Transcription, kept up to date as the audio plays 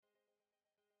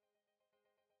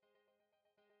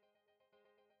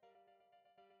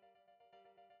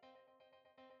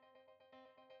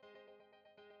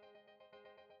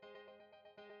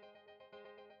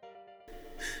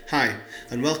Hi,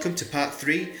 and welcome to part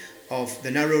 3 of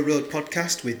the Narrow Road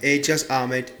podcast with Ajaz,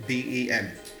 Ahmed,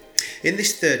 BEM. In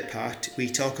this third part, we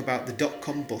talk about the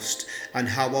dotcom bust and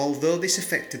how, although this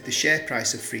affected the share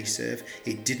price of Freeserve,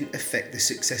 it didn't affect the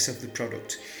success of the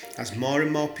product, as more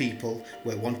and more people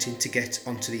were wanting to get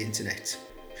onto the internet.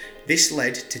 This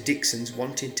led to Dixons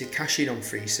wanting to cash in on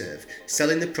Freeserve,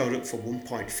 selling the product for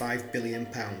 £1.5 billion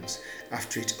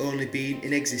after it only been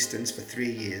in existence for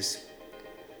 3 years.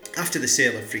 After the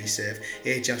sale of Freeserve,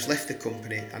 Ajaz left the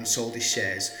company and sold his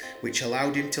shares, which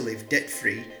allowed him to live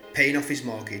debt-free, paying off his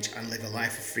mortgage and live a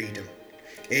life of freedom.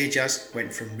 Ajaz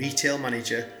went from retail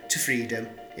manager to freedom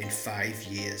in 5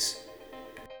 years.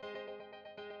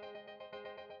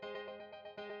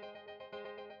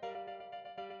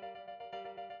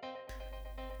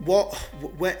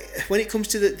 When it comes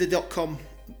to the dot-com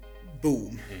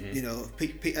boom, you know,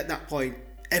 at that point,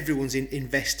 everyone's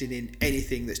investing in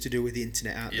anything that's to do with the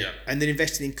internet, aren't they? Yeah. And they're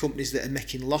investing in companies that are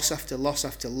making loss after loss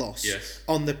after loss, Yes.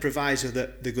 on the proviso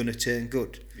that they're going to turn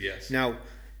good. Yes. Now,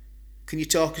 can you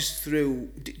talk us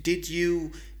through, did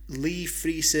you leave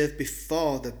Freeserve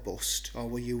before the bust, or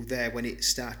were you there when it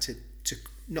started to,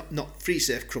 not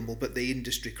Freeserve crumble, but the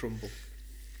industry crumble?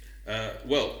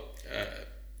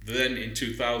 Then in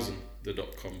 2000, the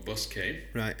dot-com bust came.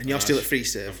 Right, and you're still at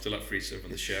Freeserve. I'm still at Freeserve,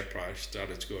 and the share price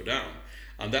started to go down.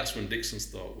 And that's when Dixons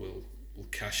thought, we'll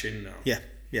cash in now. Yeah.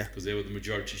 Because they were the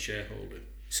majority shareholder.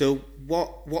 So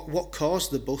what caused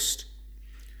the bust?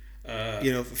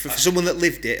 For someone that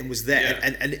lived it and was there,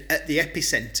 and at the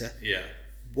epicenter. Yeah.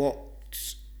 What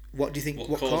do you think?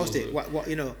 What caused it? What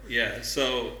you know? Yeah.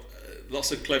 So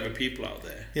lots of clever people out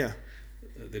there. Yeah.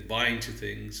 They buy into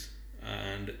things,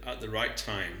 and at the right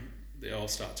time, they all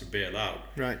start to bail out.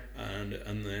 Right.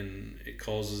 And then it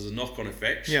causes a knock-on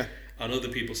effect. Yeah. And other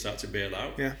people start to bail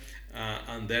out. Yeah.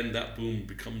 And then that boom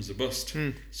becomes a bust.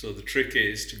 So the trick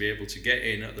is to be able to get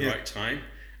in at the right time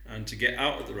and to get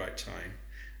out at the right time.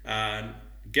 And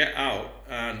get out,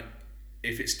 and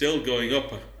if it's still going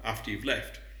up after you've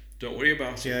left, don't worry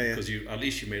about it, because at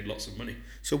least you made lots of money.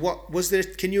 So what was there?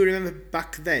 Can you remember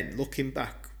back then, looking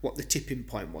back, what the tipping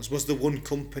point was? Was there one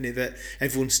company that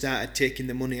everyone started taking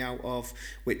the money out of,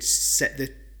 which set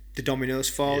the dominoes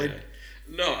falling? Yeah.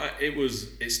 No,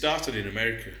 it started in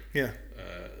America. Yeah.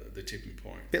 The tipping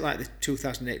point. A bit like the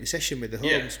 2008 recession with the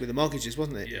homes, with the mortgages,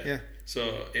 wasn't it? Yeah.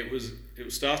 So it was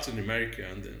started in America,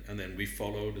 and then we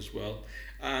followed as well.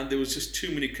 And there was just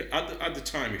too many at the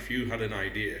time. If you had an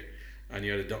idea and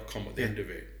you had a dot-com at the end of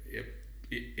it,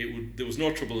 there was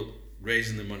no trouble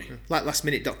raising the money. Like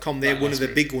lastminute.com, they're one of the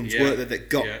big ones, weren't they, that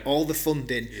got all the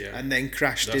funding and then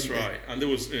crashed. That's didn't right. And there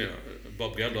was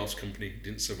Bob Geldof's company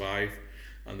didn't survive,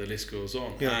 and the list goes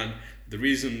on. And the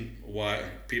reason why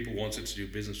people wanted to do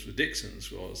business with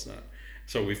Dixons was that,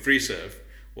 so with Freeserve,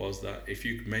 was that if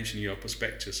you mention your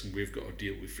prospectus and we've got a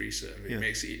deal with Freeserve, it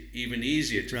makes it even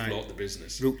easier to float the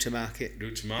business. Route to market.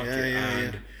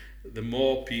 And the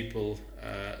more people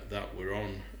that were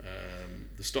on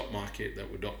the stock market that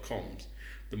were dot-coms,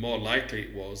 the more likely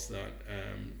it was that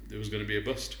there was going to be a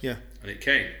bust. Yeah. And it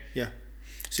came. Yeah.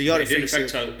 So you're it didn't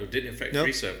affect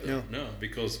Freeserve, though. No,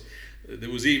 because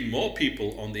there was even more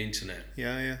people on the internet.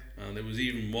 Yeah. And there was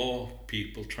even more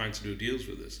people trying to do deals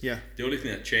with us. Yeah. The only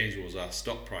thing that changed was our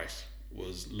stock price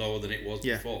was lower than it was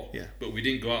before. Yeah. But we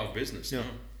didn't go out of business. No.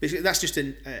 Basically, that's just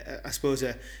I suppose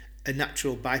a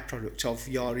natural byproduct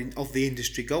of the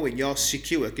industry going. You're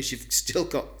secure because you've still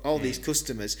got all these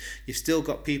customers. You've still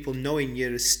got people knowing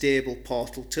you're a stable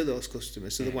portal to those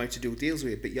customers, so they want to do deals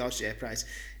with you. But your share price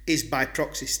is by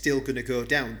proxy still going to go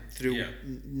down through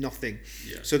nothing.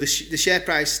 Yeah. So the share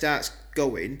price starts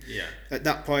going. Yeah. At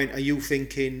that point, are you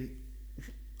thinking,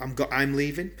 I'm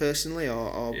leaving personally,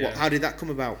 or what? How did that come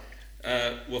about?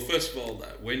 Well, first of all,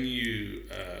 that when you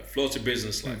float a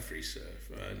business like Freeserve,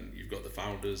 and you've got the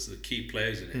founders, the key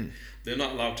players in it, they're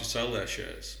not allowed to sell their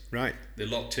shares. Right. They're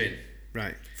locked in.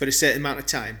 Right. For a certain amount of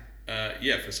time. For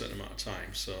a certain amount of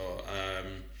time. So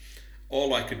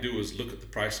all I could do was look at the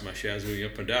price of my shares going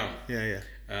up and down.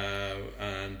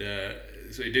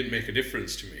 So it didn't make a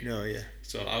difference to me. No. Yeah.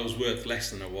 So I was worth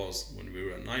less than I was when we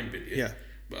were at 9 billion. Yeah.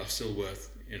 But I was still worth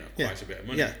quite a bit of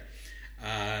money. Yeah.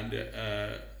 And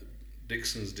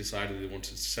Dixons decided they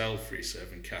wanted to sell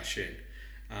Freeserve and cash in,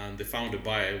 and they found a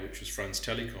buyer, which was France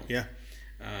Telecom. Yeah.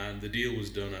 And the deal was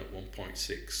done at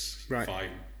 1.65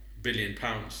 billion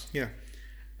pounds. Yeah.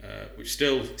 Which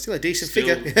still a decent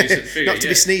figure. Not to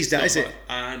be sneezed at, is it?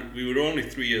 And we were only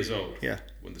 3 years old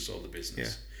when they sold the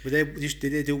business. Yeah.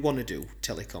 Did they want to do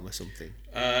telecom or something?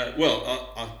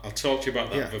 I'll talk to you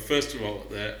about that. Yeah. But first of all,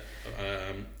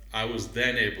 I was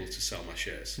then able to sell my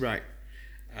shares. Right.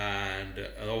 And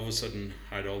all of a sudden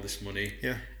I had all this money,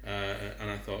 and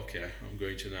I thought, okay, I'm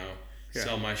going to now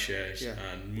sell my shares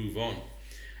and move on.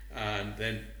 And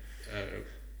then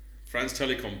France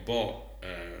Telecom bought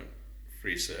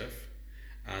Freeserve,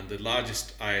 and the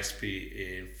largest ISP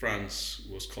in France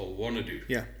was called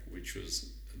Wanadoo, which was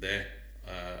their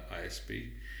ISP.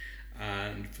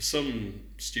 And for some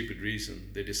stupid reason,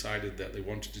 they decided that they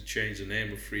wanted to change the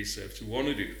name of Freeserve to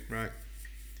Wanadoo. Right.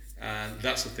 And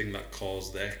that's the thing that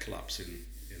caused their collapse in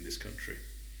this country.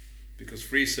 Because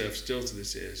Freeserve still to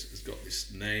this day has got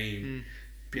this name.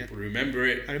 People remember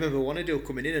it. I remember Wanadoo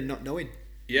coming in and not knowing.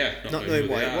 Not knowing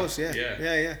what it was,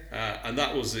 and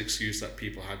that was the excuse that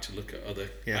people had to look at other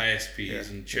ISPs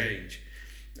and change.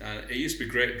 And it used to be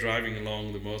great driving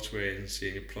along the motorway and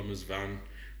seeing a plumber's van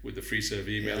with the Freeserve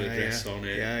email address on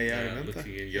it,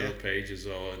 looking in Yellow Pages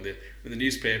or in the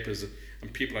newspapers,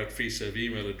 and people had Freeserve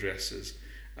email addresses.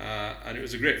 And it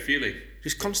was a great feeling.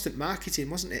 Just constant marketing,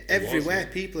 wasn't it? Everywhere,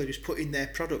 people are just putting their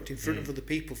product in front of other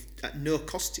people at no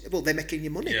cost. Well, they're making you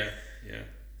money.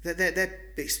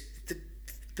 It's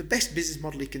the best business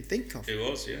model you can think of. It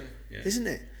was, isn't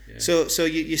it? Yeah. So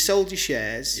you sold your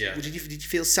shares. Yeah. Did you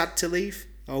feel sad to leave,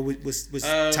 or was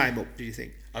time up? Do you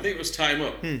think? I think it was time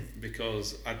up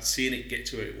because I'd seen it get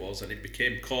to where it was, and it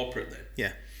became corporate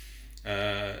then.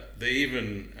 Yeah. They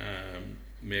even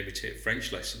made me take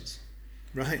French lessons.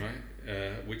 Right.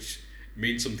 Which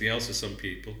means something else to some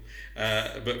people.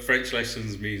 But French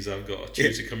lessons means I've got a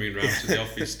tutor coming around to the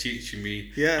office teaching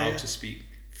me how to speak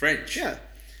French. Yeah.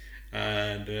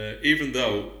 And even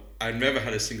though I've never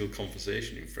had a single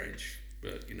conversation in French,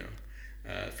 but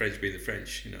French being the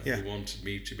French, they wanted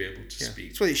me to be able to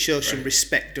speak. So it shows French. Some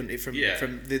respect, doesn't it, from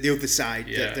the other side,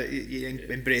 that you're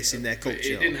embracing their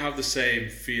culture. It didn't have the same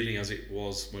feeling as it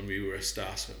was when we were a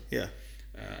startup. Yeah.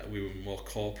 We were more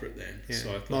corporate then,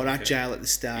 so I thought, more agile at the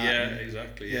start. Yeah,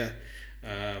 exactly. Yeah.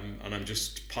 And I'm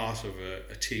just part of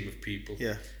a team of people.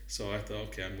 Yeah. So I thought,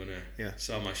 okay, I'm gonna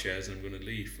sell my shares and I'm gonna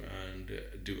leave and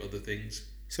do other things.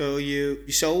 So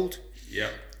you sold. Yeah.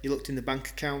 You looked in the bank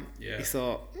account. Yeah. You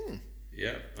thought,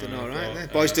 done all right there.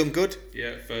 Boys done good.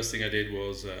 Yeah. First thing I did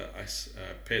was I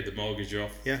paid the mortgage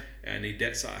off. Yeah. Any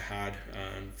debts that I had,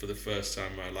 and for the first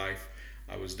time in my life,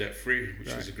 I was debt free,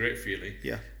 which was a great feeling.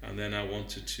 Yeah. And then I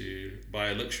wanted to buy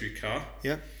a luxury car.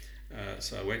 Yeah.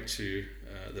 So I went to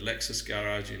the Lexus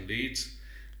garage in Leeds,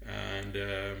 and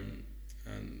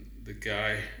the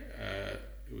guy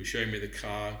who was showing me the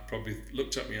car probably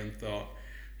looked at me and thought,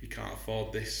 "You can't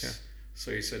afford this." Yeah.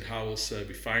 So he said, "How will sir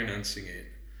be financing it?"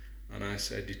 And I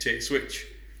said, "You take Switch."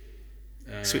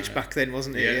 Switch back then,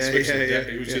 wasn't it? Yeah, Switch.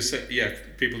 It was just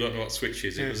people don't know what Switch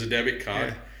is. It was a debit card.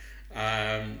 Yeah.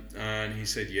 And he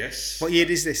said yes. What year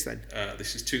is this then?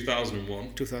 This is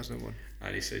 2001. 2001.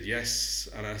 And he said yes,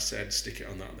 and I said stick it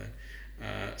on that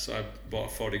then. So I bought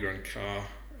a 40 grand car,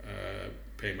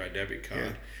 paying by debit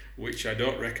card, which I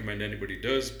don't recommend anybody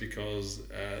does because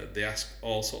they ask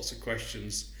all sorts of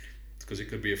questions because it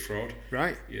could be a fraud.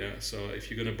 Right. Yeah. So if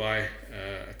you're going to buy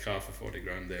a car for 40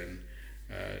 grand, then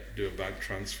do a bank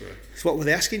transfer. So what were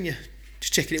they asking you?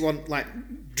 Just checking it wasn't like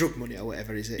drug money or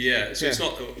whatever, is it? Yeah, so it's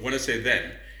not, when I say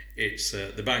them, it's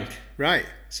the bank. Right.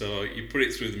 So you put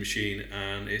it through the machine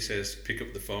and it says pick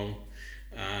up the phone,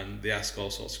 and they ask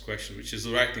all sorts of questions, which is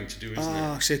the right thing to do, isn't it?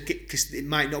 Oh, so because it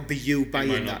might not be you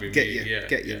buying that, get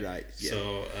you right. Yeah.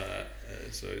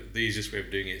 So the easiest way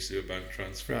of doing it is to do a bank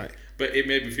transfer. Right. But it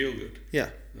made me feel good. Yeah.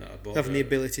 Having the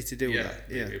ability to do that.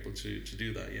 Yeah, being able to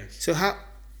do that, yes. So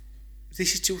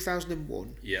this is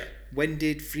 2001. Yeah. When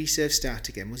did Freeserve start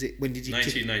again? Was it when did you?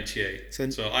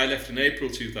 1998. So I left in April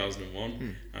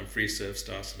 2001, and Freeserve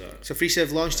started out. So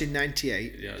Freeserve launched in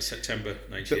 98. Yeah, September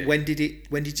 98. But when did you?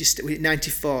 Was it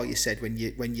 94? You said when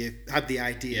you had the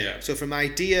idea. Yeah. So from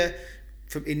idea,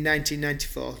 in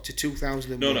 1994 to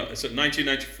 2001. No. So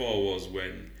 1994 was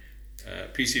when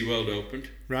PC World opened.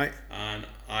 Right. And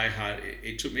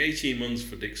it took me 18 months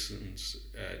for Dixons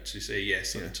to say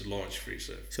yes and to launch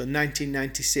Freeserve. So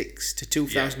 1996 to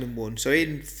 2001. Yeah. So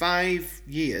in 5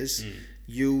 years,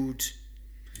 you'd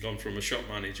gone from a shop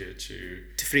manager to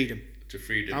freedom. To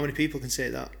freedom. How many people can say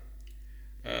that?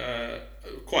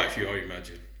 Quite a few, I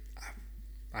imagine.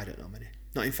 I don't know many.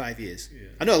 Not in 5 years. Yeah.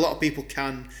 I know a lot of people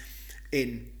can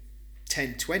in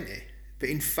 10, 20, but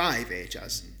in 5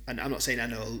 Ajaz, and I'm not saying I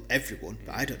know everyone,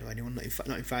 but I don't know anyone not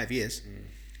in 5 years.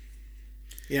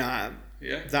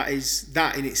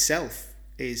 That in itself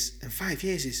is, and 5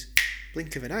 years is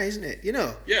blink of an eye, isn't it?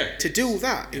 To do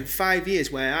that in 5 years,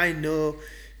 where I know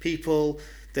people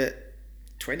that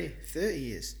 20, 30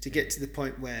 years to get to the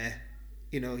point where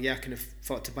I can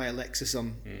afford to buy a Lexus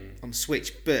on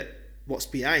Switch, but what's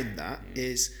behind that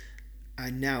is I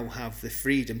now have the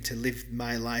freedom to live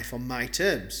my life on my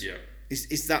terms. Yeah.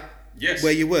 Is that yes.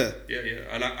 where you were? Yeah.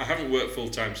 And I haven't worked full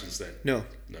time since then. No.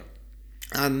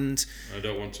 And I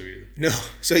don't want to either. No,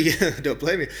 so don't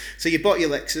blame me. So you bought your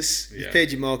Lexus, you paid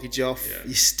your mortgage off,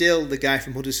 you're still the guy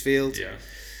from Huddersfield. Yeah.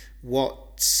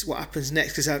 What happens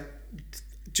next? Because I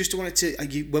just wanted to,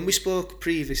 when we spoke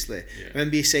previously, I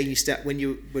remember you saying when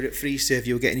you were at Freeserve,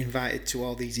 you were getting invited to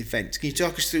all these events. Can you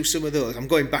talk us through some of those? I'm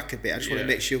going back a bit. I just want to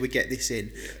make sure we get this in.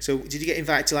 Yeah. So did you get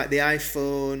invited to like the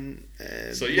iPhone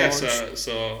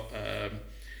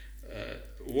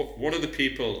one of the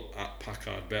people at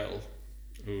Packard Bell,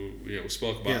 who we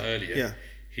spoke about earlier,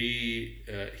 he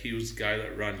was the guy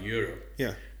that ran Europe.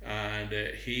 Yeah. And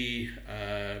he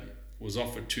was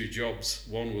offered 2 jobs.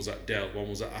 One was at Dell, one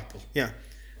was at Apple. Yeah.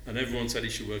 And everyone said he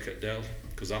should work at Dell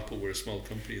because Apple were a small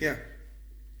company then.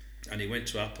 Yeah. And he went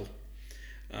to Apple.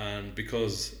 And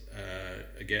because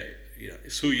again,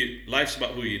 it's life's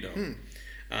about who you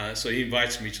know. So he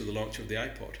invited me to the launch of the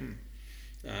iPod.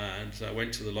 And so I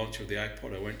went to the launch of the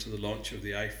iPod. I went to the launch of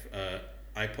the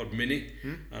iPod Mini,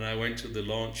 and I went to the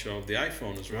launch of the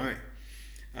iPhone as well.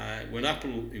 Right. When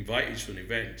Apple invites you to an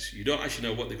event, you don't actually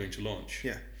know what they're going to launch.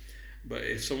 Yeah. But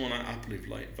if someone at Apple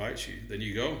invites you, then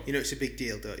you go. You know it's a big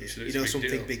deal, don't you? You know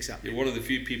something big's happening. You're one of the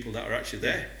few people that are actually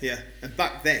there. Yeah. And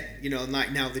back then,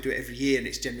 like now they do it every year, and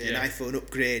it's generally an iPhone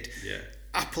upgrade. Yeah.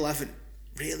 Apple haven't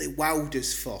really wowed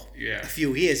us for a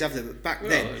few years, have they? But back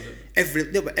then, every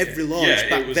launch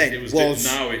back then was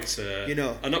now it's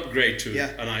an upgrade to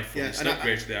an iPhone. It's an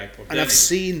upgrade to the iPod. And I've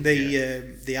seen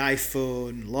the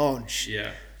iPhone launch. Yeah.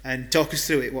 And talk us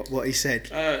through it. What he said.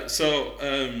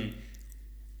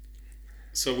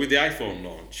 So with the iPhone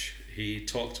launch, he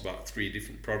talked about 3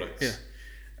 different products.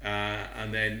 Yeah.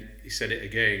 And then he said it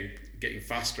again, getting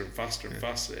faster and faster and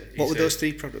faster. What were those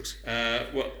 3 products?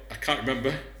 Well, I can't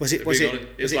remember.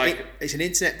 It's an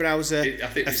internet browser, I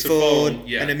think a it's phone,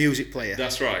 and a music player.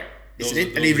 That's right.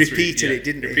 And he repeated it,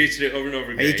 didn't he? Repeated it over and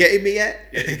over again. Are you getting me yet?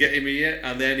 Yeah, getting me yet?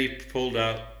 And then he pulled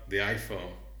out the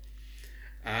iPhone.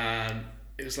 And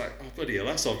it was like, oh, bloody hell,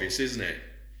 that's obvious, isn't it?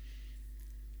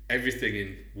 Everything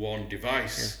in one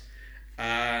device.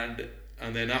 And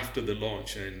then after the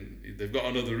launch, and they've got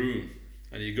another room,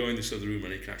 and you go in this other room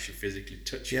and you can actually physically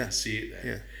touch it and see it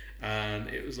there. And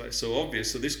it was like so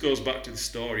obvious. So this goes back to the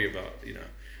story about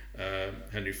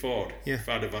Henry Ford. If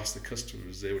I'd have asked the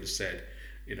customers, they would have said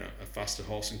a faster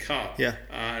horse and cart.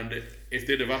 And if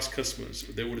they'd have asked customers,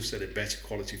 they would have said a better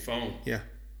quality phone.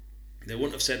 They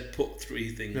wouldn't have said put 3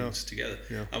 things together.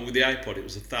 And with the iPod, it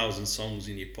was 1,000 songs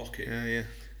in your pocket.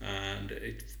 And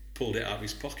it pulled it out of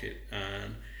his pocket.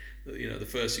 And the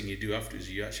first thing you do after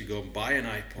is you actually go and buy an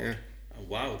iPod. And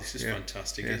wow, this is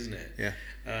fantastic, isn't it?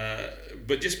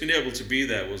 But just being able to be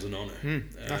there was an honour.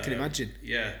 I can imagine.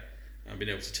 And being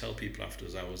able to tell people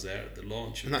afterwards I was there at the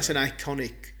launch. And that's an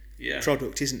iconic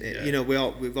product, isn't it?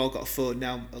 We've all got a phone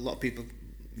now. A lot of people,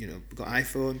 got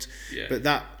iPhones. But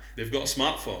they've got a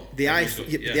smartphone. The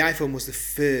iPhone was the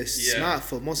first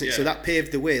smartphone, wasn't it? So that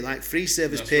paved the way. Like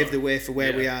Freeserve has paved the way for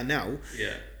where we are now.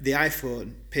 The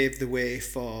iPhone paved the way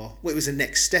for. Well, it was the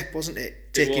next step, wasn't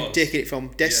it? Taking it from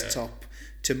desktop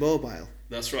to mobile.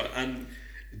 That's right. And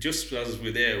just as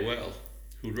with AOL,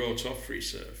 who wrote off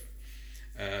Freeserve,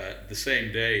 the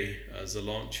same day as the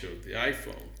launch of the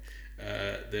iPhone,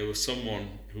 there was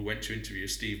someone who went to interview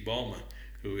Steve Ballmer,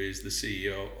 who is the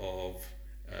CEO of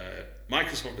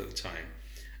Microsoft at the time,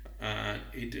 and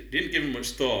he didn't give him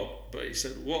much thought, but he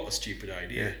said, what a stupid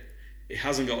idea. It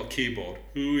hasn't got a keyboard.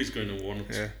 Who is going to want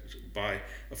to buy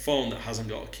a phone that hasn't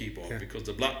got a keyboard? Because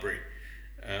the BlackBerry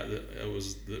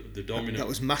was the dominant. That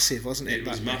was massive, wasn't it? It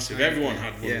was massive. Everyone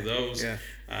had one of those,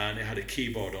 and it had a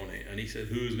keyboard on it, and he said,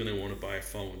 who's going to want to buy a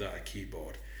phone without a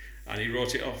keyboard? And he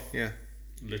wrote it off.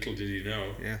 Little did he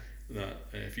know that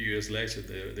a few years later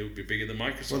they would be bigger than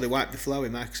Microsoft. Well, they wiped the floor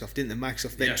with Microsoft, didn't they?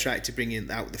 Microsoft then tried to bring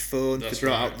out the phone. They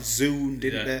brought out the Zune,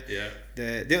 didn't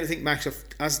they? The only thing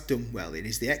Microsoft has done well in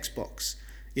is the Xbox.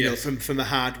 From a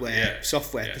hardware,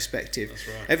 software perspective. That's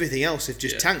right. Everything else have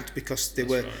just tanked because they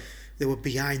were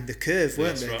behind the curve,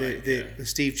 weren't they?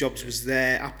 Steve Jobs was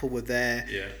there, Apple were there.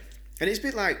 And it's a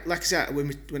bit like I said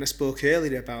when I spoke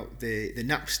earlier about the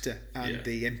Napster and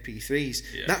the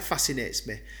MP3s. That fascinates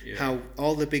me. How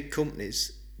all the big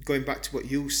companies, going back to what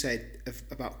you said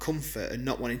about comfort and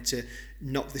not wanting to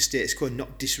knock the status quo and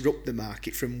not disrupt the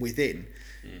market from within,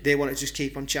 they wanted to just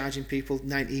keep on charging people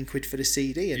 19 quid for the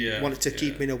CD and wanted to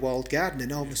keep them in a walled garden.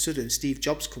 And all of a sudden, Steve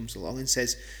Jobs comes along and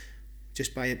says,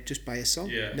 just by a song.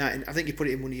 Yeah. I think you put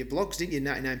it in one of your blogs, didn't you?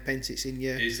 99 pence. It's in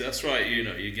your. That's right. You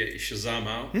get your Shazam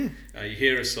out. You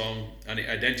hear a song and it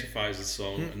identifies the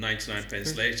song. And 99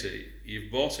 pence later,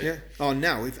 you've bought it. Yeah. Or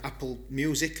now with Apple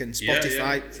Music and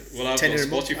Spotify. Yeah. Well, I've got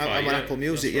Spotify. I'm on Apple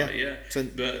Music. Right, yeah. So,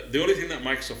 but the only thing that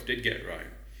Microsoft did get right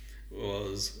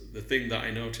was the thing that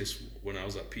I noticed when I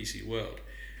was at PC World.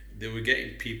 They were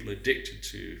getting people addicted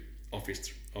to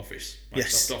Microsoft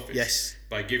Office,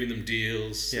 by giving them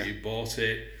deals. So you bought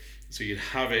it, so you'd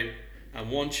have it, and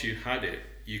once you had it,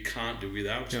 you can't do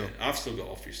without it. I've still got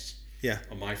Office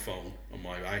on my phone, on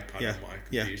my iPad, on my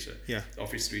computer,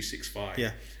 Office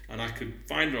 365, and I could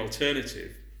find an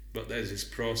alternative, but there's this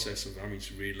process of having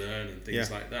to relearn and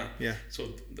things like that. So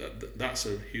that's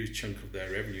a huge chunk of their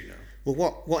revenue now.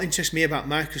 Well, what interests me about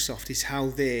Microsoft is how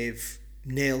they've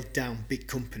nailed down big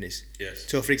companies. Yes.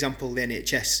 So, for example, the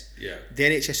NHS. Yeah. The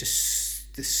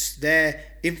NHS their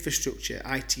infrastructure,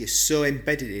 IT, is so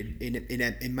embedded in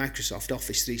Microsoft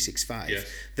Office 365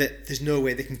 that there's no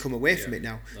way they can come away from it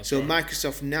now. So right.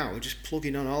 Microsoft now are just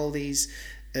plugging on all these,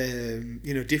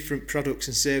 different products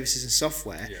and services and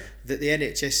software that the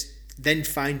NHS then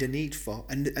find a need for,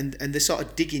 and they're sort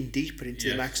of digging deeper into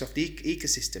the Microsoft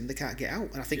ecosystem. They can't get out,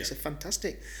 and I think it's a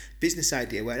fantastic business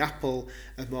idea where Apple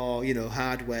are more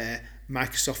hardware.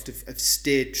 Microsoft have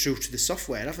stayed true to the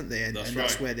software, haven't they? And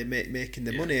that's where they're making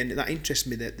the money, and that interests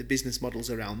me, that the business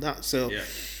models around that. So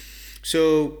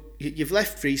you've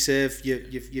left Freeserve,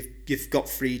 you've got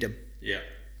freedom. Yeah.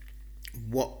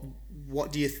 What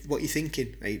are you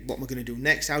thinking? Right? What am I going to do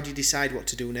next? How do you decide what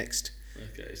to do next?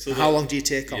 Okay. So how long do you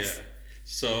take off? Yeah.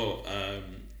 So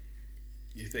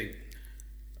you think,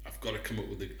 I've got to come up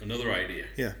with another idea.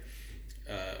 Yeah.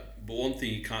 But one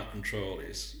thing you can't control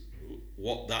is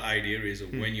what that idea is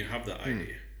and when you have that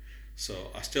idea.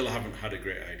 So I still haven't had a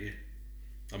great idea.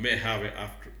 I may have it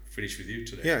after finish with you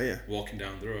today. Walking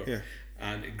down the road. Yeah.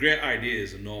 And great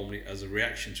ideas are normally as a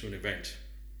reaction to an event.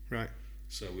 Right.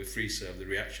 So with Freeserve, the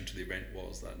reaction to the event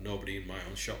was that nobody in my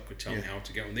own shop could tell me how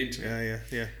to get on the internet.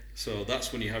 Yeah. So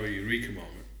that's when you have a eureka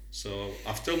moment. So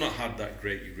I've still not had that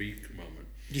great eureka moment.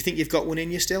 Do you think you've got one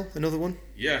in you still? Another one?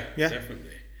 Yeah.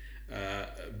 Definitely.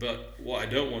 But what I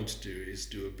don't want to do is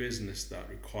do a business that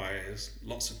requires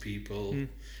lots of people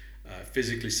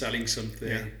physically selling something.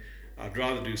 Yeah. I'd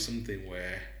rather do something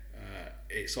where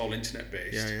it's all internet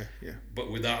based,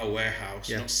 but without a warehouse,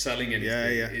 not selling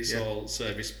anything. It's all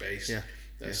service based.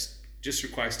 That just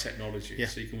requires technology.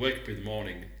 So you can wake up in the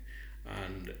morning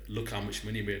and look how much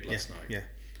money you made last night.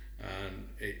 And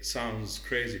it sounds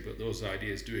crazy, but those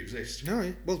ideas do exist.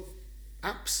 No, well,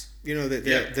 apps.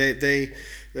 They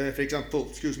for example,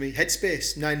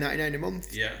 Headspace, $9.99 a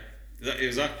month. Yeah,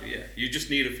 exactly. Yeah, you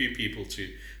just need a few people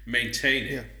to maintain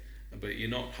it. But you're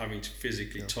not having to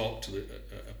physically talk to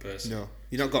a person. No,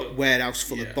 you're not got warehouse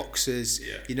full of boxes.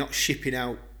 You're not shipping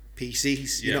out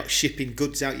PCs. You're not shipping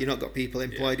goods out. You're not got people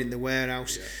employed in the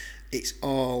warehouse. It's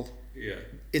all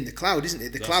in the cloud, isn't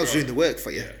it? The cloud's doing the work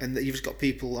for you, and you've just got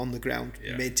people on the ground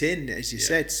maintaining it, as you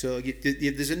said. So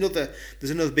there's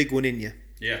another big one in you.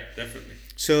 Yeah, definitely.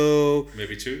 So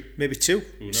maybe two.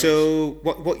 Who knows? So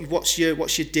what's your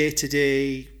day to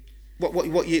day?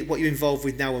 What you involved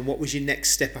with now, and what was your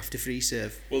next step after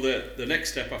Freeserve? Well, the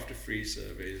next step after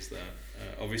Freeserve is that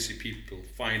obviously people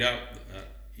find out that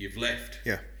you've left.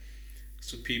 Yeah.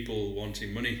 So people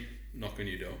wanting money knock on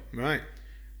your door. Right.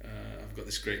 I've got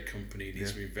this great company,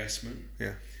 needs some investment.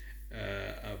 Yeah.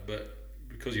 But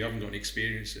because you haven't got any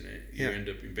experience in it, you end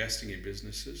up investing in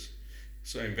businesses.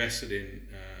 So I invested in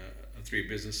 3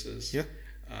 businesses. Yeah.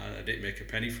 And I didn't make a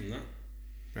penny from that.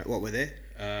 Right. What were they?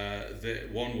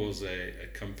 One was a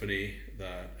company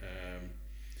that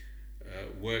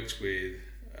worked with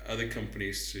other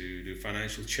companies to do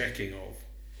financial checking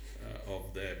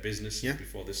of their businesses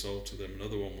before they sold to them.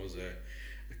 Another one was a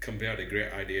company that had a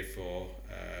great idea for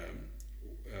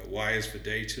wires for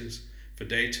data.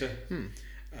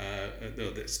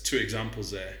 There's 2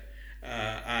 examples there,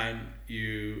 and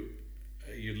you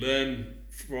learn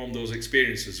from those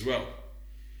experiences as well.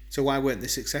 So why weren't they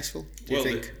successful, do you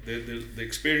think? The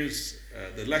experience,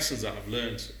 the lessons that I've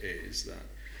learned is that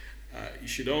you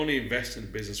should only invest in a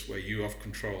business where you have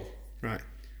control. Right.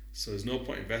 So there's no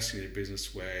point investing in a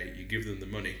business where you give them the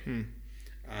money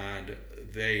and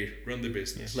they run the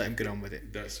business. Let them get on with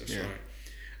it. That's right.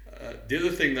 The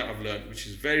other thing that I've learned, which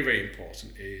is very, very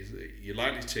important, is that you're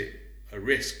likely to take a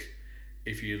risk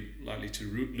if you're likely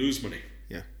to lose money.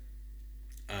 Yeah.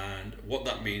 And what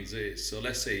that means is, so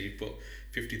let's say you put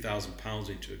 £50,000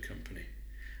 into a company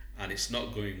and it's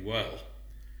not going well.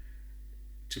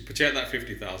 To protect that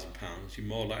 £50,000, you're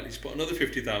more likely to put another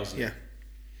 50,000 in.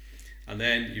 and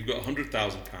then you've got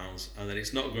 £100,000, and then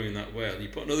it's not going that well. You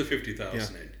put another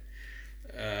 50,000 in.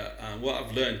 And what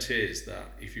I've learned is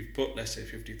that if you've put, let's say,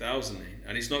 50,000 in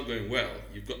and it's not going well,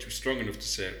 you've got to be strong enough to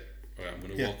say, all right, I'm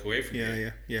going to walk away from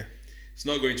it. It's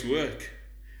not going to work.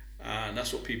 And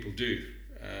that's what people do.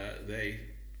 They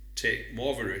take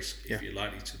more of a risk if you're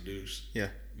likely to lose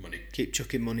money. Keep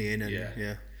chucking money in.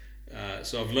 And,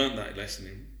 so I've learned that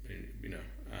lesson,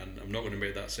 and I'm not going to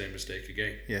make that same mistake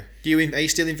again. Yeah. Are you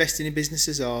still investing in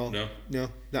businesses or no?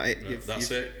 That it. No, that's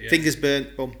it. Yeah. Fingers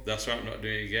burnt. Boom. That's right. I'm not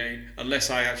doing it again unless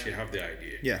I actually have the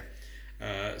idea.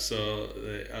 Yeah. So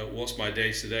what's my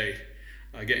day today?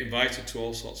 I get invited to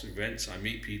all sorts of events. I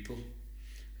meet people.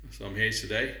 So I'm here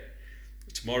today.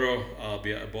 Tomorrow I'll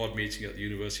be at a board meeting at the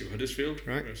University of Huddersfield,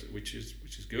 right, which is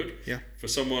good. Yeah. For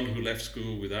someone who left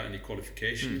school without any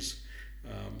qualifications,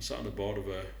 sat on the board of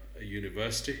a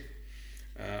university.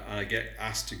 And I get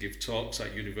asked to give talks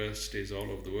at universities all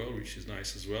over the world, which is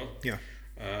nice as well. Yeah.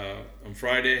 On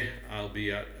Friday, I'll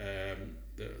be at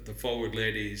the Forward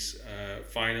Ladies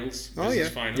finals, business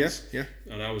finals. Yeah.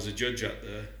 And I was a judge at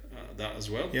that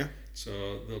as well. Yeah.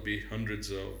 So there'll be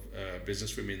hundreds of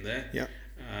business women there. Yeah.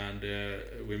 And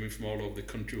women from all over the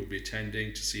country will be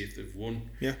attending to see if they've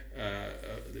won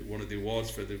one of the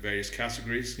awards for the various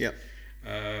categories. Yeah.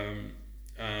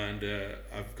 And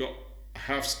I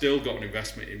have still got an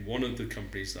investment in one of the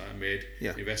companies that I made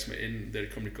investment in. They're a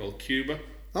company called Cuba.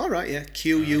 All right, yeah,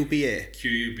 QUBA.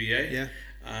 QUBA. Yeah.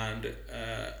 And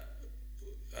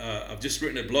I've just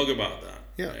written a blog about that.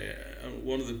 Yeah. And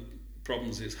one of the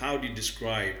problems is, how do you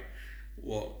describe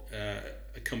what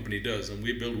a company does? And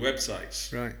we build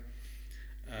websites. Right.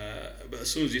 But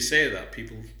as soon as you say that,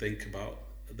 people think about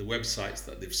the websites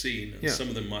that they've seen, and some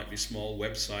of them might be small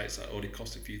websites that only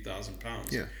cost a few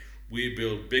 £1,000s. Yeah. We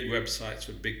build big websites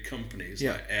for big companies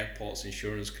like airports,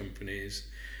 insurance companies,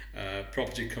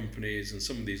 property companies, and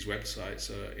some of these websites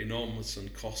are enormous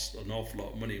and cost an awful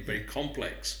lot of money, very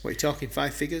complex. What are you talking,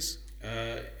 5 figures?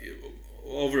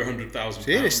 Over £100,000.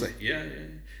 Seriously? Yeah.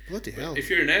 Bloody hell. If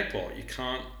you're an airport, you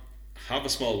can't have a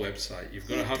small website. You've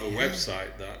got to have a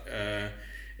website that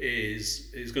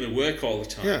is going to work all the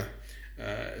time. Yeah.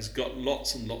 Has got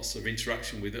lots and lots of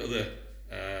interaction with other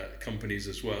companies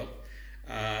as well.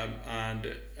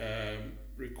 And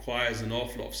requires an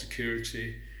awful lot of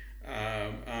security,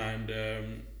 and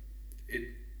it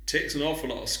takes an awful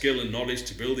lot of skill and knowledge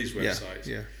to build these websites.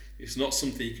 Yeah. It's not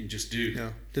something you can just do.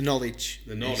 No, the knowledge,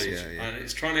 and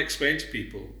it's trying to explain to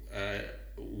people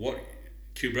what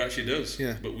Cuba actually does.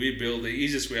 Yeah. But we build, the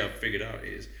easiest way I've figured out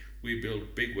is we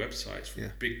build big websites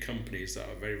for big companies that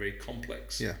are very, very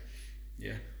complex. Yeah.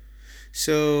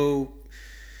 So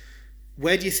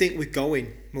where do you think we're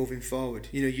going moving forward?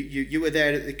 You were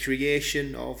there at the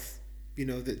creation of,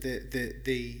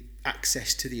 the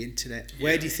access to the internet.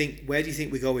 Where do you think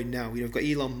we're going now? We've got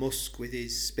Elon Musk with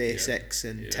his SpaceX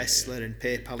and Tesla and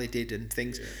PayPal he did and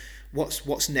things. Yeah.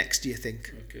 What's next, do you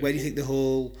think? Okay. Where do you think the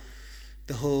whole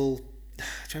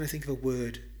I'm trying to think of a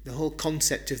word, the whole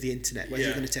concept of the internet, where's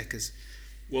it going to take us?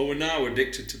 Well, we're now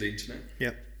addicted to the internet.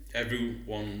 Yeah.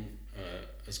 Everyone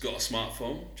has got a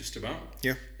smartphone, just about.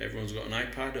 Yeah. Everyone's got an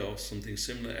iPad or something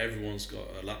similar. Everyone's got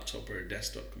a laptop or a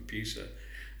desktop computer,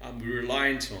 and we're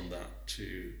reliant on that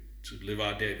to live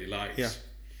our daily lives.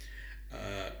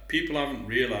 Yeah. People haven't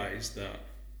realised that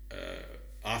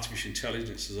artificial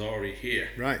intelligence is already here.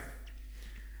 Right.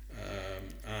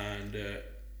 And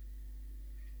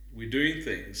we're doing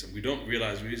things and we don't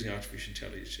realise we're using artificial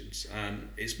intelligence, and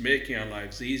it's making our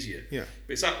lives easier. Yeah.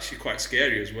 But it's actually quite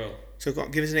scary as well. So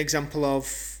give us an example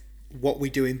of what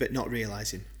we're doing but not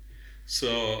realising.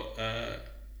 So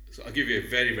I'll give you a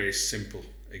very, very simple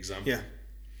example.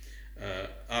 Yeah.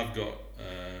 I've got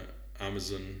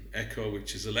Amazon Echo,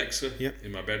 which is Alexa,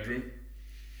 in my bedroom.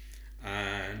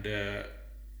 And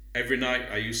every night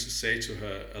I used to say to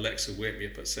her, Alexa, wake me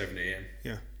up at 7 a.m.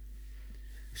 Yeah.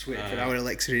 Just waiting for our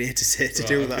Alexa in here to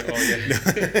do that. Oh,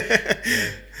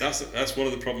 yeah. That's one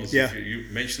of the problems. Yeah. If you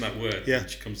mention that word,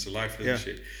 she comes to life, doesn't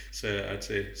she? So I'd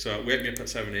say, wake me up at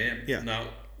 7 a.m. Yeah. Now,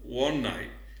 one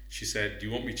night she said, do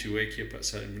you want me to wake you up at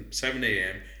 7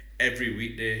 a.m. every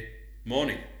weekday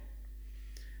morning?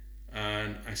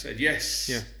 And I said, yes.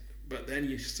 Yeah. But then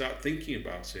you start thinking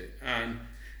about it, and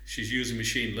she's using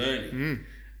machine learning,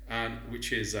 and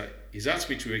which is that he's asked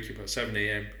me to wake you up at 7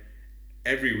 a.m.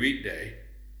 every weekday.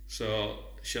 So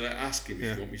shall I ask him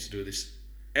if you want me to do this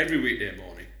every weekday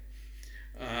morning?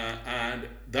 And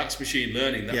that's machine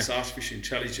learning. That's artificial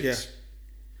intelligence.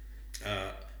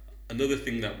 Yeah. Another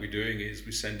thing that we're doing is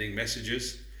we're sending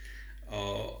messages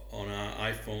on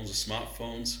our iPhones or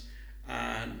smartphones,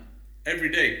 and every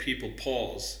day people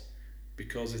pause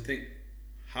because they think,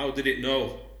 how did it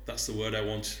know that's the word I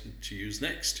want to use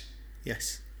next?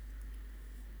 Yes.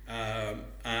 And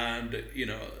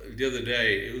the other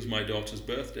day it was my daughter's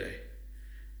birthday,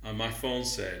 and my phone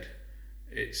said,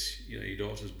 "It's your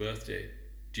daughter's birthday.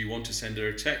 Do you want to send her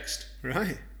a text?"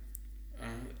 Right.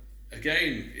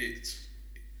 Again,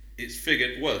 it's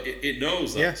figured. Well, it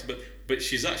knows that, but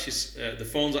she's actually the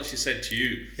phone's actually said to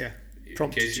you. Yeah.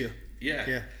 Prompted you.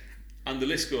 Yeah. And the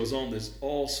list goes on. There's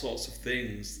all sorts of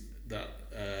things that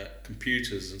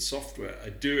computers and software are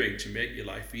doing to make your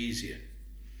life easier.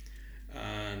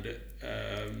 And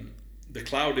the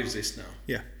cloud exists now.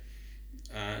 Yeah.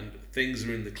 And things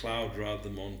are in the cloud rather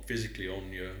than physically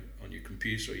on your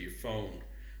computer or your phone,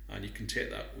 and you can take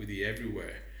that with you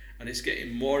everywhere. And it's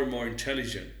getting more and more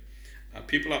intelligent.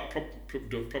 People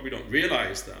probably don't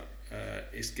realise that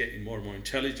it's getting more and more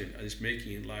intelligent, and it's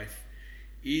making life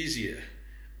easier.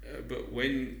 But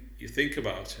when you think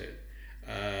about it,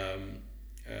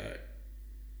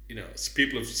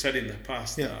 people have said in the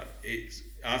past that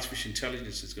artificial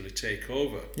intelligence is going to take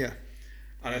over. Yeah.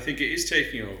 And I think it is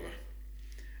taking over.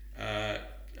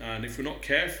 And if we're not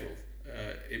careful,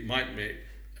 it might make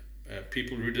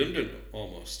people redundant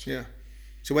almost. Yeah.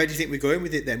 So where do you think we're going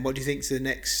with it then? What do you think's the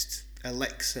next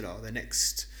Alexa or the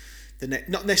next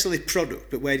not necessarily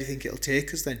product, but where do you think it'll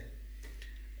take us then?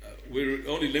 We're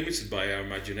only limited by our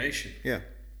imagination. Yeah.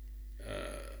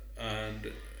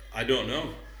 And I don't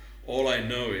know. All I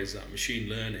know is that machine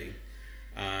learning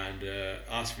and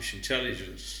artificial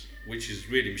intelligence, which is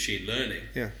really machine learning,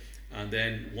 and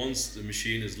then once the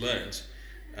machine has learned,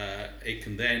 it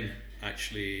can then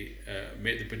actually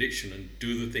make the prediction and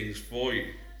do the things for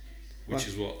you, which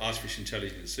is what artificial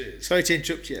intelligence is. Sorry to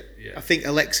interrupt you. Yeah. I think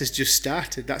Alexa's just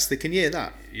started. Can you hear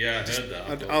that? Yeah, I heard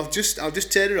that. I'll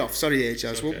just turn her off. Sorry,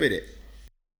 Ajaz, won't bid it.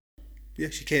 Yeah,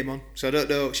 she came on. So I don't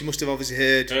know. She must have obviously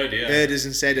heard us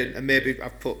and said, and maybe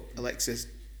I've put Alexa's.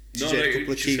 She's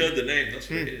heard the name. That's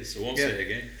what it is. So I won't say it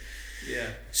again.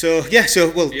 Yeah. So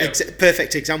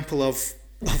perfect example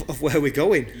of where we're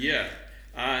going. Yeah,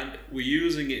 and we're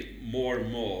using it more and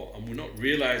more, and we're not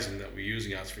realizing that we're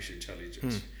using artificial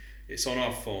intelligence. It's on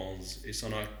our phones. It's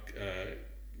on our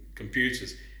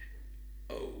computers.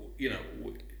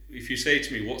 If you say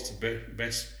to me, "What's the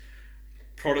best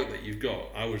product that you've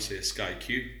got?" I would say Sky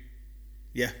Q.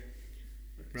 Yeah.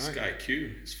 Right. Sky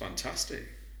Q is fantastic.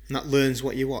 And that learns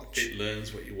what you watch. It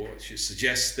learns what you watch. It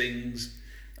suggests things.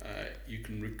 You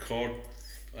can record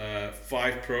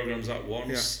 5 programs at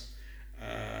once.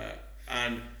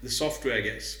 And the software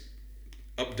gets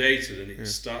updated, and it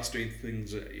starts doing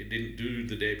things that it didn't do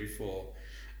the day before.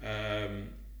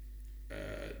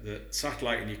 The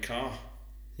satellite in your car,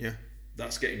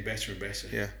 that's getting better and better.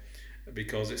 Yeah.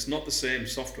 Because it's not the same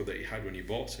software that you had when you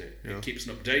bought it. No. It keeps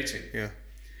on updating. Yeah.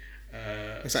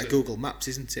 It's like Google Maps,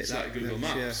 isn't it? It's like Google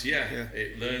Maps. Yeah.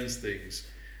 It learns things,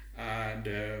 and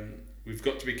we've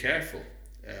got to be careful.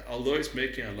 Although it's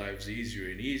making our lives easier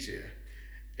and easier,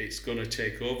 it's going to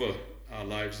take over our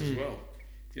lives as well.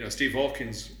 Steve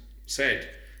Hawkins said,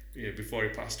 before he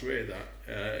passed away,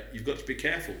 that you've got to be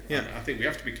careful. Yeah. And I think we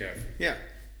have to be careful. Yeah.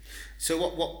 So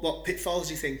what pitfalls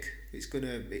do you think it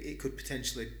could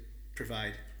potentially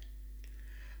provide?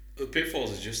 The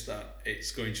pitfalls is just that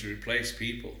it's going to replace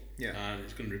people, and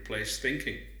it's going to replace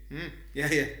thinking. Yeah.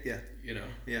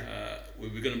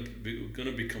 We're going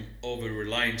to become over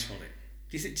reliant on it.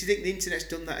 Do you think the internet's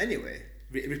done that anyway?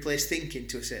 Replace thinking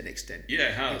to a certain extent. Yeah,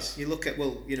 it has. You look at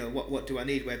what do I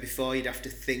need? Where before you'd have to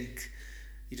think,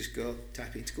 you just go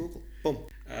type it into Google, boom.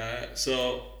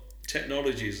 So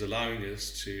technology is allowing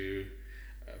us to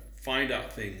find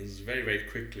out things very, very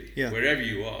quickly, wherever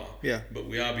you are. Yeah. But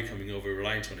we are becoming over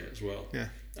reliant on it as well. Yeah.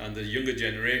 And the younger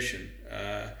generation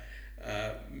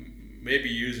may be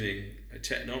using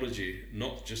technology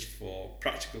not just for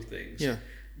practical things,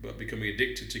 but becoming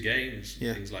addicted to games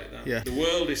and things like that. Yeah. The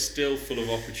world is still full of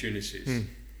opportunities.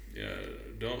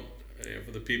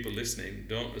 For the people listening,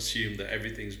 don't assume that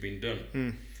everything's been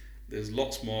done. There's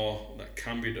lots more that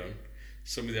can be done.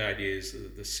 Some of the ideas are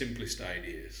the simplest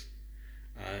ideas.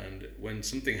 And when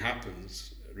something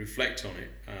happens, reflect on it,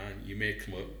 and you may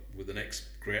come up with the next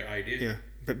great idea. Yeah.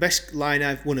 But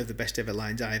one of the best ever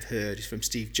lines I've heard is from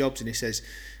Steve Jobs, and he says,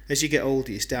 as you get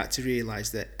older, you start to realise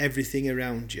that everything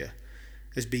around you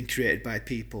has been created by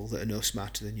people that are no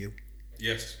smarter than you.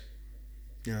 Yes.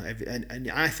 And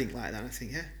I think like that. I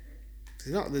think,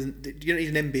 you don't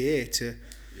need an MBA to.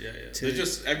 Yeah. They're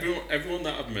just everyone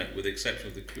that I've met, with the exception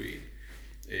of the Queen,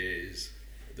 they're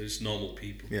just normal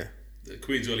people. Yeah. The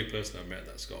Queen's the only person I've met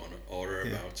that's got an aura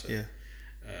about her. Yeah.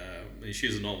 And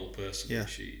she's a normal person. Yeah.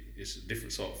 It's a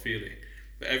different sort of feeling.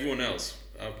 But everyone else,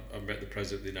 I've met the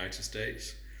President of the United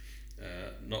States.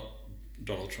 not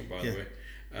Donald Trump, by the way.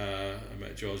 I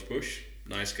met George Bush,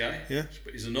 nice guy. Yeah.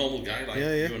 But he's a normal guy like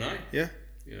you and I. Yeah.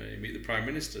 You know, you meet the Prime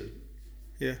Minister.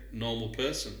 Yeah. Normal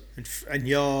person. And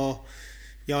your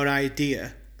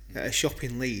idea at a shop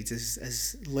in Leeds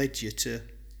has led you to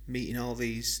meeting all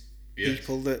these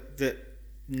people that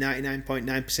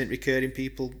 99.9% recurring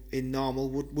people in normal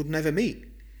would never meet.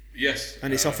 Yes.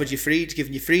 And it's offered you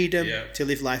given you freedom to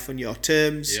live life on your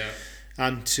terms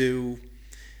and to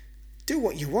do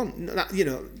what you want. You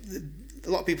know, a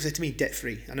lot of people say to me, debt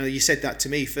free. I know you said that to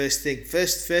me first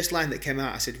line that came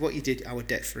out. I said, what you did, I was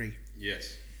debt free.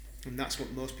 Yes. And that's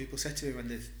what most people say to me when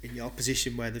they're in your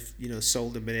position where they've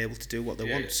sold and been able to do what they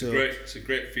want. It's a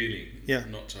great feeling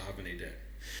not to have any debt.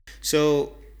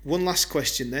 So one last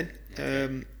question then.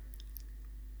 Okay.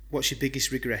 What's your biggest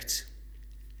regret?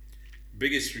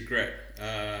 Biggest regret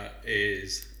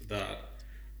is that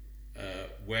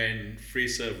when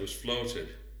Freeserve was floated,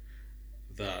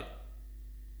 that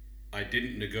I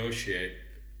didn't negotiate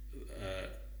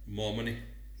more money.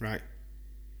 Right.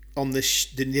 On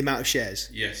the amount of shares?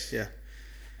 Yes. Yeah.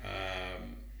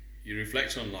 You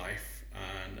reflect on life,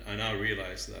 and I now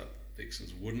realise that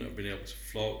Dixons wouldn't have been able to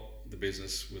float the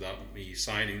business without me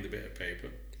signing the bit of paper.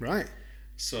 Right.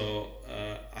 So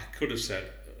I could have said,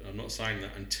 I'm not signing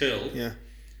that until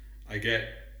I get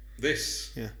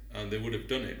this. Yeah. And they would have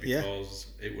done it because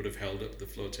it would have held up the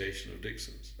flotation of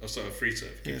Dixons. Oh, sorry,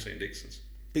 Freeserve. Keep saying Dixons.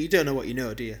 But you don't know what you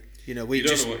know, do you? You know, you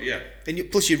don't know what,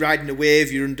 And plus you're riding a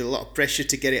wave, you're under a lot of pressure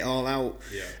to get it all out.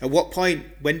 Yeah. At what point,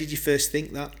 when did you first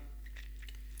think that?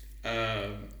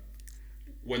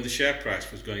 When the share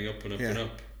price was going up and up and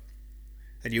up.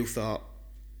 And you thought,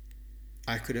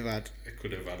 I could have had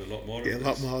a lot more of a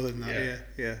lot more than that,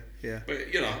 yeah.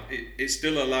 But, you know, it's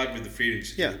still allowed with the feeling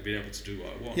to being able to do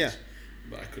what I want. Yeah.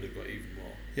 But I could have got even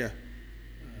more. Yeah.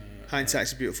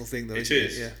 Hindsight's a beautiful thing, though, isn't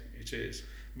it? Yeah. It is.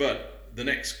 But the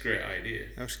next great idea,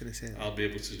 I was going to say that. I'll be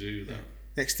able to do that.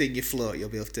 Next thing you float, you'll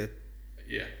be able to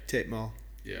take more.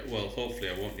 Yeah, well, hopefully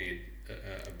I won't need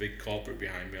a big corporate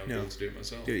behind me. I'll be able to do it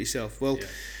myself. Do it yourself. Well,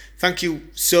 thank you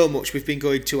so much. We've been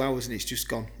going 2 hours and it's just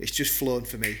gone. It's just flown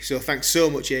for me. So thanks so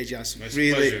much, Ajaz.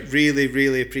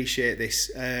 Really appreciate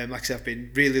this. Like I said, I've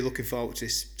been really looking forward to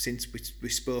this since we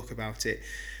spoke about it.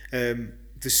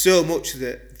 There's so much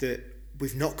that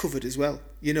we've not covered as well.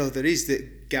 You know, there is the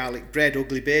garlic bread,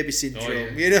 ugly baby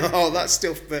syndrome, you know, all that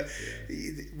stuff. But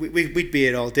we'd be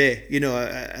here all day, you know,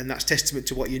 and that's testament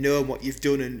to what you know and what you've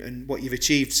done and what you've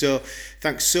achieved. So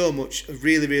thanks so much. I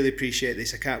really appreciate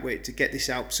this. I can't wait to get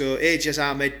this out. So Ajaz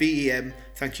Ahmed, BEM,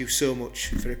 thank you so much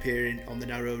for appearing on The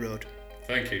Narrow Road.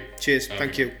 Thank you. Cheers.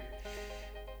 Thank you.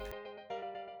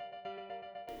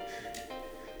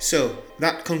 So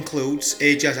that concludes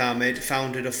Ajaz Ahmed,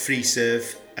 founder of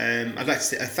Freeserve. I'd like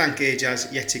to thank Ajaz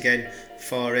yet again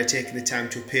for taking the time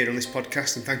to appear on this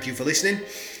podcast, and thank you for listening.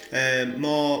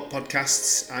 More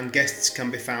podcasts and guests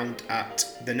can be found at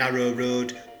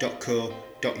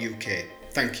thenarrowroad.co.uk.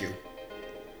 Thank you.